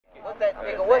What's that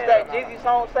Jeezy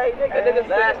song say, nigga?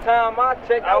 Last time I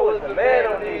checked, I was the man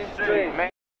on these streets,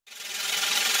 man.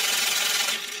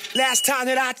 Last time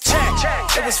that I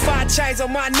checked, it was 5 chains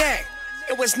on my neck.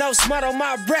 It was no smut on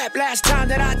my rap. Last time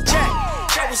that I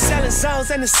checked, I was selling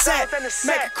zones in the set.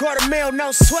 Make $250,000,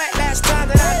 no sweat. Last time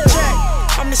that I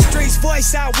checked, I'm the streets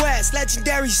voice out west.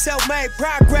 Legendary self-made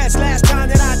progress. Last time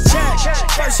that I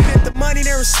checked, first you get the money,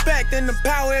 then respect, then the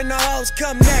power and the hoes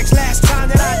come next. Last time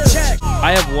that I checked.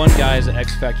 I have one guy as an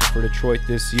X Factor for Detroit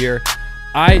this year.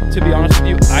 To be honest with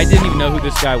you, I didn't even know who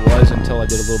this guy was until I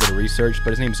did a little bit of research, but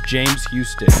his name's James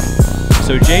Houston.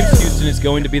 So James Houston is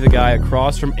going to be the guy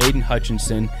across from Aiden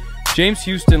Hutchinson. James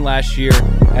Houston last year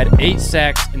had 8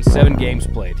 sacks in 7 games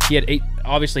played. He had 8,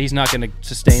 obviously he's not going to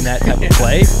sustain that type of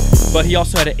play, but he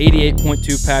also had an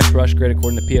 88.2 pass rush grade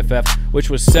according to PFF, which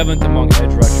was 7th among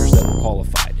edge rushers that were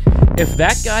qualified. If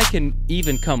that guy can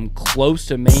even come close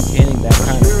to maintaining that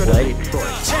kind of play.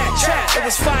 It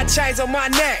was 5 chains on my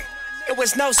neck. It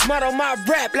was no smut on my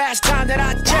rap. Last time that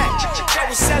I checked, I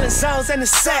was selling zones in the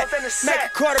set. Make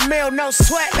 $250,000, no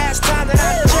sweat. Last time that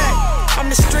I checked, I'm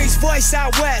the streets voice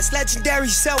out west. Legendary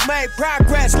self-made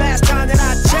progress. Last time that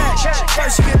I checked,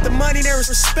 first you get the money, there is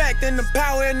respect, then the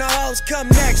power and the hoes come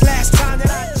next. Last time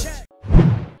that I checked.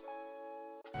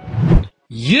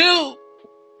 YouTube!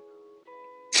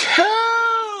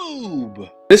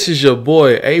 This is your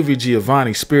boy Avery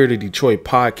Giovanni, Spirit of Detroit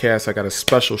podcast. I got a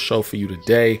special show for you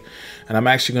today, and I'm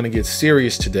actually going to get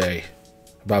serious today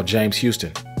about James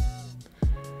Houston.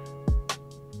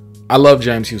 I love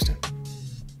James Houston.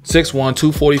 6'1",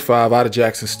 245 out of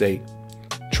Jackson State.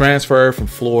 Transferred from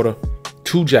Florida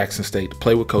to Jackson State to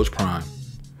play with Coach Prime,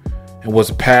 and was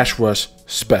a pass rush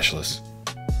specialist.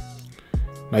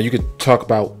 Now, you could talk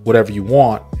about whatever you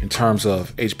want in terms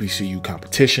of HBCU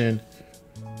competition,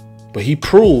 but he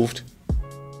proved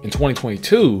in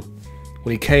 2022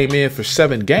 when he came in for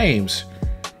 7 games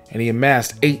and he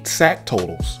amassed 8 sack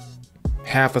totals.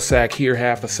 Half a sack here,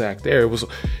 half a sack there. It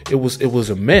was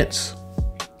immense.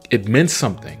 It meant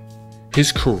something.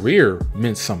 His career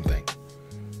meant something.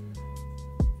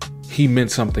 He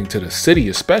meant something to the city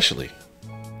especially.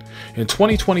 In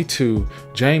 2022,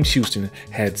 James Houston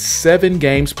had 7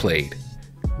 games played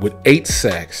with 8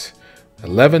 sacks,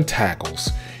 11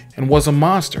 tackles, and was a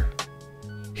monster.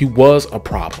 He was a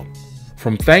problem.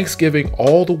 From Thanksgiving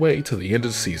all the way to the end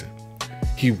of the season,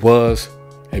 he was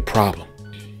a problem.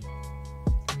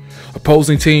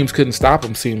 Opposing teams couldn't stop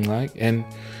him, seemed like, and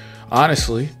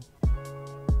honestly,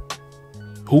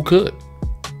 who could?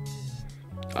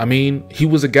 I mean, he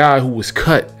was a guy who was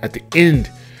cut at the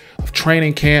end of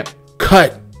training camp,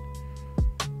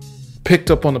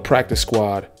 picked up on the practice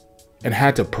squad, and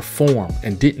had to perform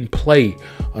and didn't play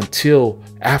until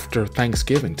after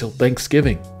Thanksgiving, till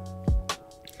Thanksgiving.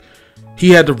 He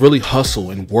had to really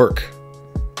hustle and work.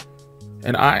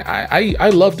 And I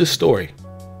love this story.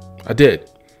 I did.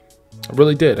 I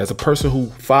really did. As a person who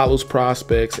follows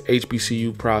prospects,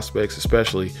 HBCU prospects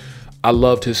especially, I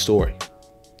loved his story.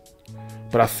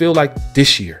 But I feel like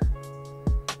this year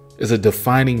is a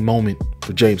defining moment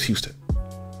for James Houston.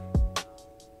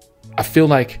 I feel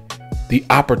like the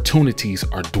opportunities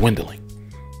are dwindling.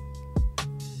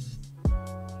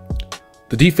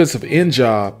 The defensive end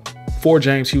job for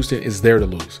James Houston is there to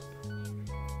lose.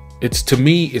 To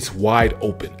me, it's wide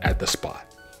open at the spot.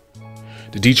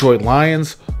 The Detroit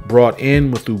Lions brought in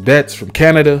Mathieu Betts from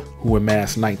Canada, who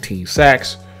amassed 19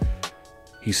 sacks.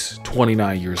 He's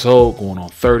 29 years old, going on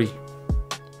 30.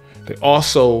 They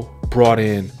also brought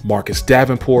in Marcus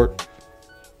Davenport,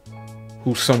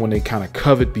 who's someone they kind of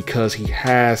covet because he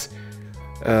has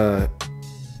a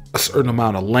certain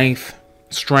amount of length,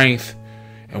 strength,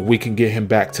 and we can get him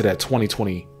back to that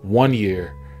 2021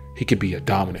 year. He could be a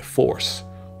dominant force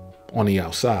on the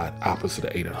outside, opposite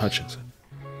of Aiden Hutchinson.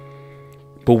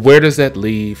 But where does that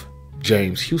leave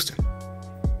James Houston?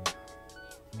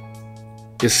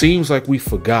 It seems like we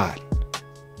forgot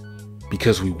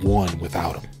because we won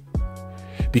without him.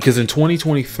 Because in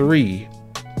 2023,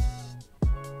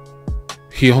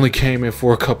 he only came in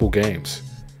for a couple games.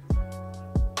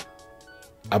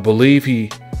 I believe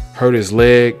he hurt his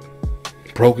leg,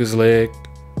 broke his leg.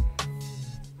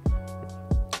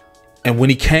 And when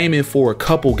he came in for a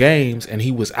couple games and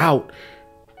he was out,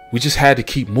 we just had to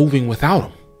keep moving without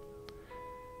him.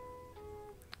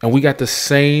 And we got the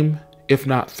same, if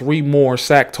not 3 more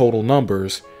sack total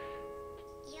numbers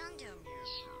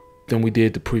than we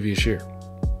did the previous year.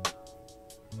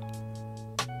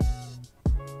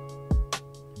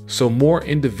 So more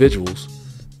individuals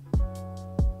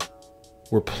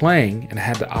were playing and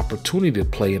had the opportunity to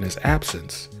play in his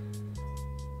absence,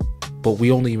 but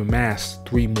we only amassed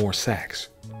 3 more sacks.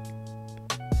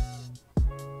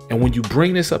 And when you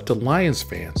bring this up to Lions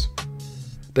fans,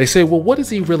 they say, well, what does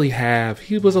he really have?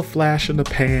 He was a flash in the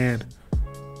pan.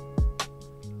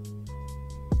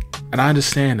 And I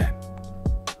understand that.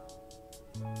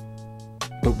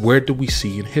 But where do we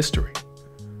see in history?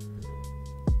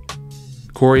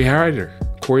 Corey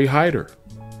Hyder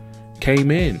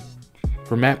came in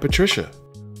for Matt Patricia.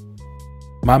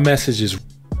 My message is,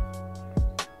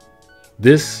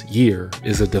 this year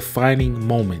is a defining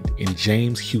moment in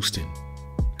James Houston's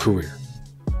career.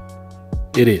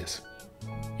 It is.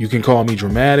 You can call me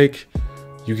dramatic.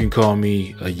 You can call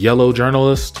me a yellow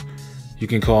journalist. You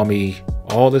can call me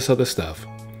all this other stuff.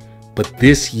 But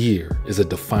this year is a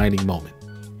defining moment.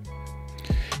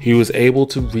 He was able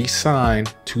to re-sign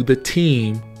to the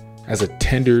team as a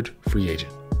tendered free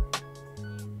agent.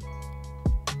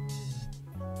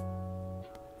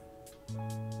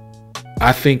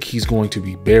 I think he's going to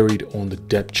be buried on the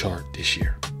depth chart this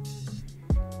year.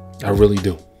 I really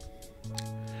do.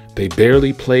 They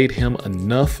barely played him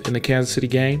enough in the Kansas City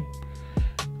game.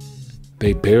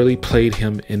 They barely played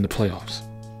him in the playoffs.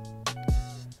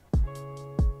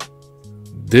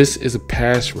 This is a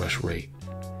pass rush rate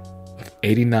of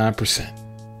 89%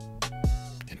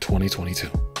 in 2022.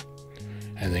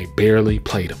 And they barely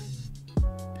played him.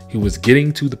 He was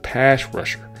getting to the pass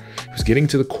rusher. He was getting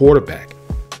to the quarterback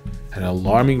at an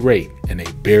alarming rate, and they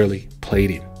barely played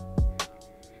him.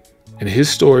 And his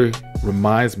story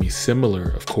reminds me similar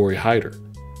of Corey Hyder,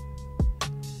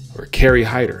 or Kerry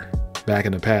Hyder, back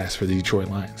in the past for the Detroit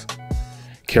Lions.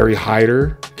 Kerry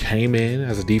Hyder came in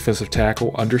as a defensive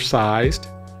tackle, undersized,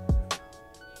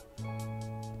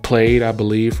 played, I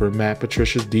believe, for Matt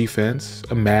Patricia's defense,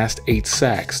 amassed 8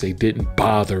 sacks. They didn't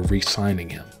bother re-signing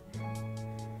him.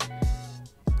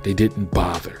 They didn't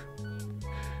bother.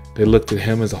 They looked at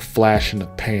him as a flash in the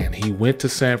pan. He went to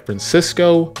San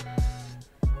Francisco,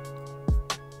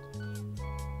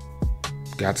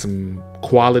 got some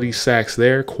quality sacks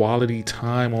there, quality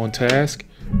time on task,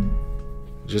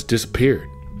 just disappeared.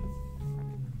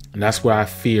 And that's what I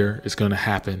fear is going to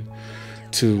happen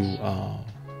to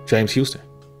James Houston.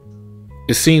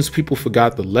 It seems people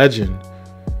forgot the legend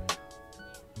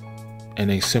and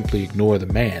they simply ignore the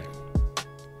man.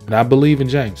 And I believe in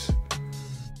James.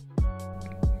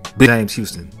 James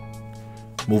Houston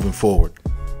moving forward.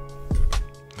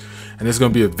 And it's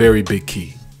going to be a very big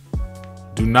key.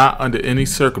 Do not, under any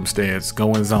circumstance,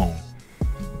 go in zone.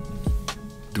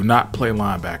 Do not play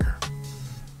linebacker.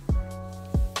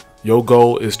 Your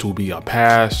goal is to be a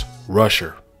pass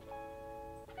rusher.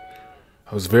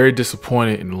 I was very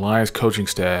disappointed in the Lions coaching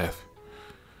staff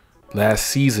last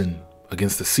season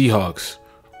against the Seahawks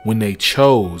when they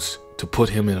chose to put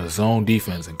him in a zone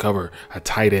defense and cover a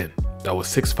tight end that was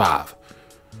 6'5".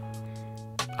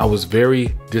 I was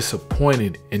very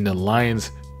disappointed in the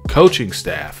Lions coaching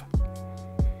staff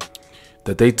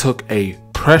that they took a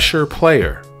pressure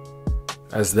player,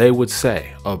 as they would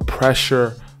say, a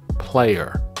pressure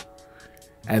player,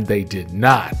 and they did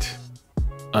not,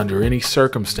 under any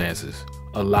circumstances,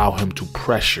 allow him to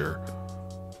pressure.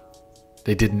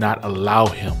 They did not allow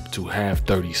him to have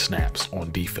 30 snaps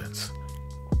on defense.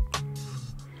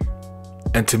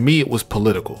 And to me, it was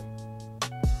political.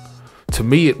 To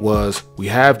me, it was, we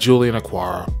have Julian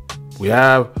Okwara. We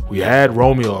had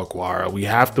Romeo Okwara. We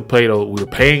have to pay those. We're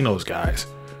paying those guys.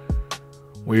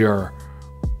 We're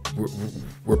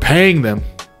paying them.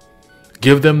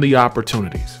 Give them the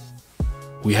opportunities.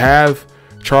 We have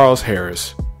Charles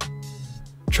Harris.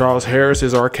 Charles Harris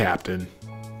is our captain.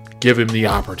 Give him the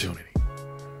opportunity.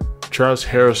 Charles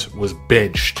Harris was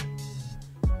benched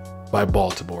by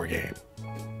Baltimore game.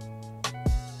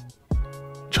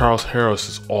 Charles Harris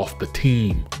is off the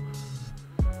team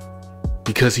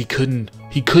because he couldn't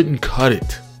cut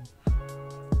it.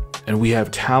 And we have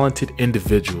talented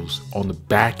individuals on the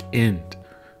back end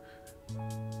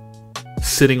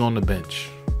sitting on the bench.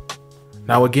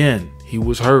 Now again, he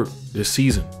was hurt this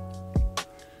season.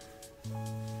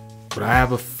 But I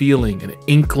have a feeling, an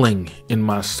inkling in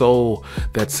my soul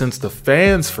that since the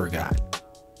fans forgot,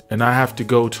 and I have to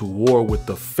go to war with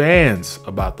the fans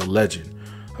about the legend,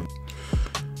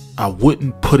 I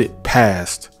wouldn't put it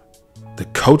past the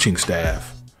coaching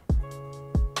staff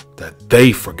that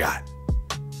they forgot.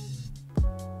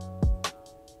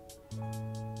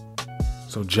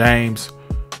 So James,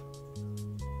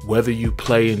 whether you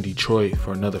play in Detroit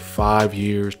for another 5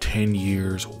 years, 10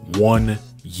 years, 1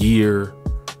 year,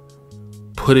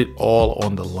 put it all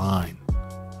on the line.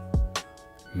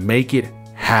 Make it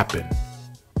happen.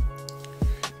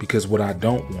 Because what I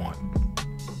don't want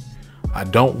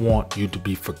you to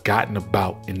be forgotten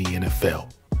about in the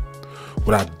NFL.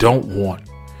 What I don't want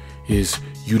is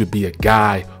you to be a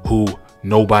guy who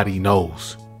nobody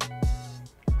knows.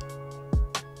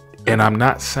 And I'm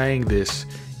not saying this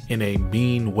in a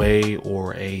mean way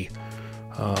or a,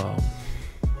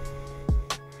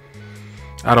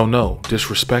 I don't know,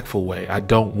 disrespectful way. I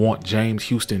don't want James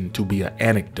Houston to be an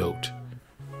anecdote.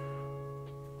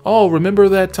 Oh, remember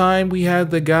that time we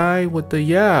had the guy with the,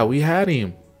 yeah, we had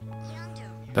him.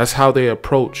 That's how they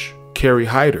approach Kerry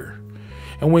Hyder.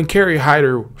 And when Kerry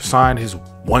Hyder signed his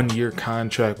 1-year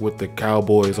contract with the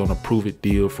Cowboys on a prove-it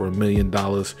deal for $1 million,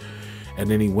 and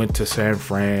then he went to San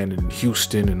Fran and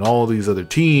Houston and all these other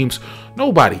teams,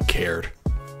 nobody cared.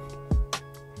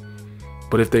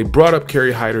 But if they brought up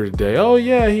Kerry Hyder today, oh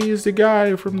yeah, he is the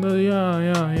guy from the,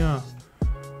 yeah.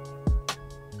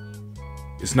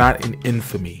 It's not in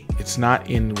infamy. It's not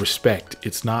in respect.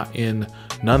 It's not in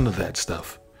none of that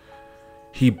stuff.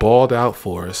 He balled out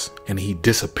for us and he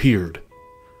disappeared.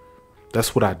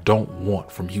 That's what I don't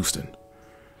want from Houston.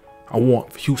 I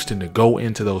want Houston to go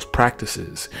into those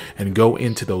practices and go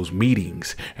into those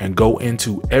meetings and go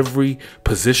into every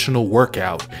positional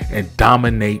workout and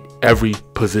dominate every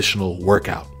positional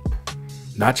workout.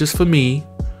 Not just for me,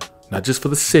 not just for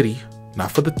the city,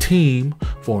 not for the team,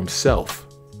 for himself.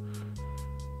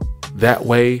 That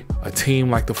way, a team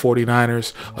like the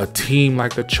 49ers, a team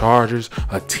like the Chargers,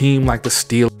 a team like the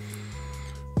Steelers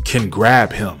can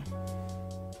grab him.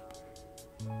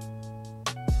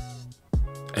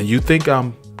 And you think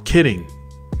I'm kidding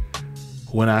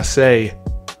when I say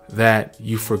that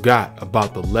you forgot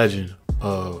about the legend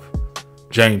of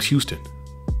James Houston.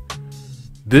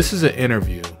 This is an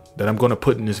interview that I'm going to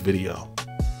put in this video,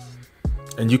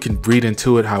 and you can read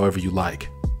into it however you like.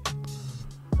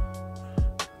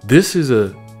 This is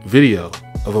a video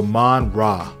of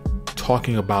Amon-Ra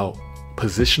talking about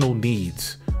positional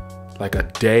needs like a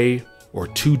day or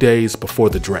 2 days before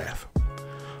the draft.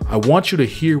 I want you to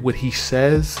hear what he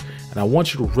says, and I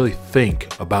want you to really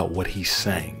think about what he's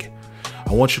saying.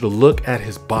 I want you to look at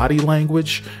his body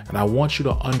language, and I want you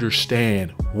to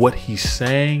understand what he's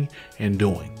saying and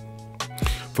doing.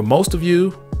 For most of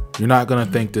you, you're not going to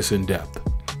think this in depth,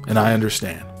 and I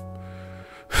understand.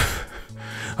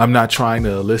 I'm not trying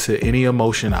to elicit any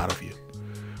emotion out of you.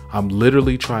 I'm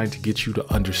literally trying to get you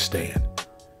to understand.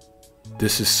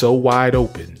 This is so wide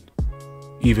open,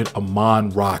 even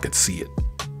Amon-Ra could see it.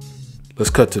 Let's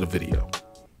cut to the video.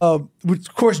 Of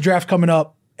course, draft coming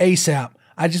up ASAP.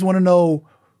 I just want to know,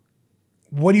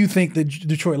 what do you think the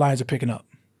Detroit Lions are picking up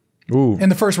in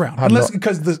the first round? Unless,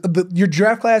 because your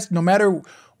draft class, no matter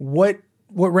what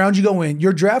round you go in,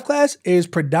 your draft class is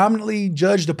predominantly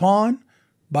judged upon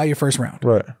by your first round.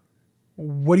 Right.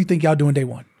 What do you think y'all doing day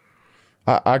one?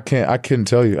 I couldn't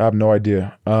tell you. I have no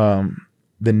idea.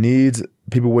 The needs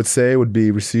people would say would be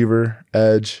receiver,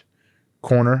 edge,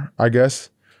 corner, I guess.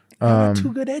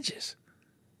 Two good edges.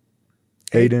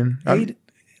 Aiden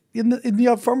in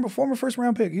the former first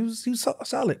round pick. He was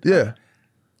solid. Yeah.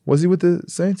 Was he with the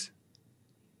Saints?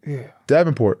 Yeah.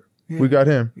 Davenport. Yeah. We got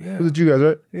him. Yeah. Was it you guys,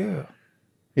 right? Yeah.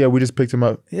 Yeah, we just picked him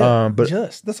up. Yeah, but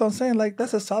that's what I'm saying. Like,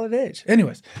 that's a solid edge.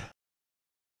 Anyways.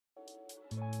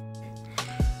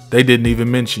 They didn't even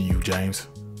mention you, James.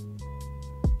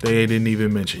 They didn't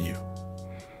even mention you.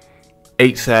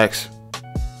 8 sacks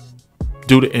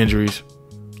due to injuries.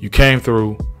 You came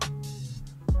through.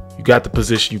 You got the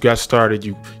position. You got started.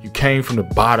 You came from the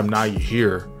bottom. Now you're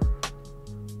here.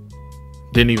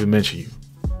 Didn't even mention you.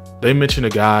 They mentioned a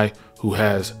guy who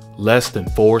has less than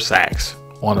 4 sacks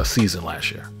on a season last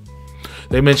year.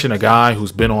 They mentioned a guy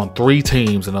who's been on 3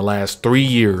 teams in the last 3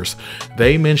 years.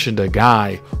 They mentioned a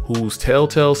guy whose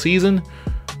telltale season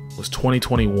was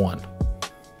 2021.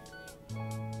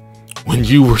 When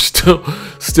you were still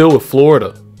with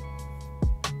Florida.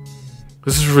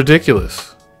 This is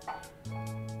ridiculous.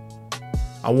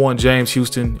 I want James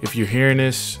Houston, if you're hearing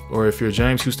this, or if you're a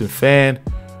James Houston fan,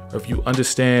 or if you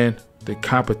understand the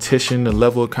competition, the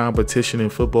level of competition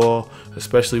in football,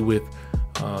 especially with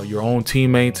your own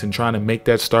teammates and trying to make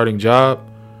that starting job,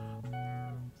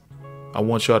 I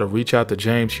want y'all to reach out to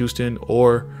James Houston,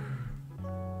 or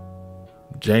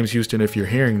James Houston, if you're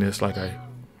hearing this,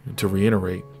 to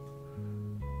reiterate,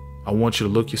 I want you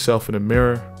to look yourself in the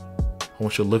mirror. I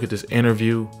want you to look at this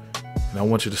interview, and I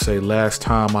want you to say, last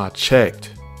time I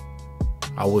checked,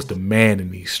 I was the man in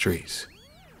these streets.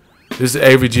 This is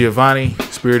Avery Giovanni,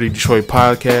 Spirit of Detroit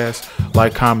Podcast.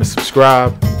 Like, comment,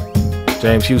 subscribe.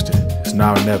 James Houston, it's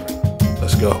now or never.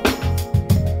 Let's go.